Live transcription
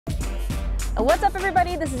What's up,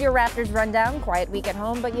 everybody? This is your Raptors Rundown. Quiet week at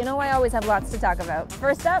home, but you know I always have lots to talk about.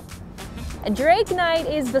 First up, Drake Night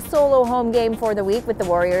is the solo home game for the week with the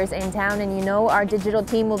Warriors in town, and you know our digital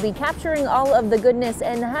team will be capturing all of the goodness.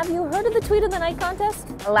 And have you heard of the Tweet of the Night contest?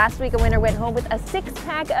 Last week, a winner went home with a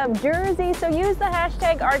 6-pack of jerseys, so use the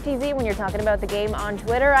hashtag RTZ when you're talking about the game on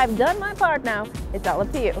Twitter. I've done my part now. It's all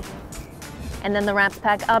up to you. And then the Raps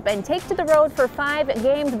pack up and take to the road for 5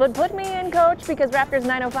 games. But put me in, coach, because Raptors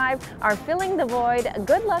 905 are filling the void.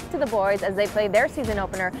 Good luck to the boys as they play their season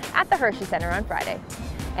opener at the Hershey Center on Friday.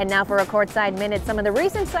 And now for a courtside minute, some of the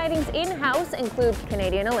recent sightings in-house include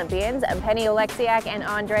Canadian Olympians, Penny Oleksiak and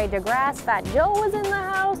Andre DeGrasse. Fat Joe was in the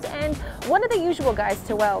house, and one of the usual guys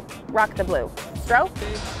to, well, rock the blue. Stro?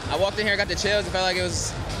 I walked in here, got the chills. I felt like it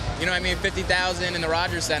was, 50,000 in the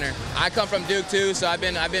Rogers Center. I come from Duke too, so I've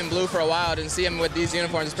been blue for a while. And see him with these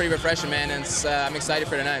uniforms is pretty refreshing, man. And I'm excited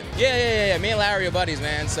for tonight. Yeah. Me and Lowry are buddies,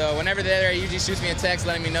 man. So whenever they're there, he usually shoots me a text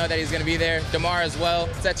letting me know that he's gonna be there. DeMar as well.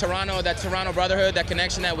 It's that Toronto brotherhood, that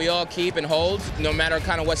connection that we all keep and hold, no matter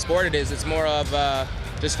kind of what sport it is. It's more of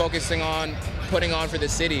just focusing on putting on for the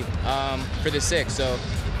city, for the Six. So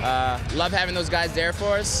love having those guys there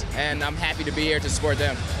for us, and I'm happy to be here to support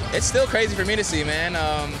them. It's still crazy for me to see, man.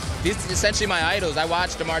 These are essentially my idols. I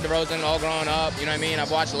watched DeMar DeRozan all growing up, you know what I mean?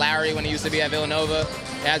 I've watched Lowry when he used to be at Villanova,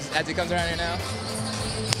 as he comes around here now.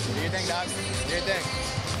 Do your thing, dog. Do your thing.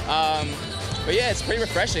 But yeah, it's pretty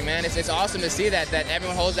refreshing, man. It's awesome to see that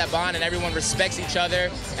everyone holds that bond and everyone respects each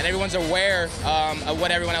other and everyone's aware of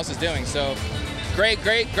what everyone else is doing. So great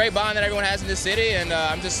bond that everyone has in this city, and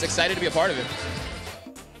I'm just excited to be a part of it.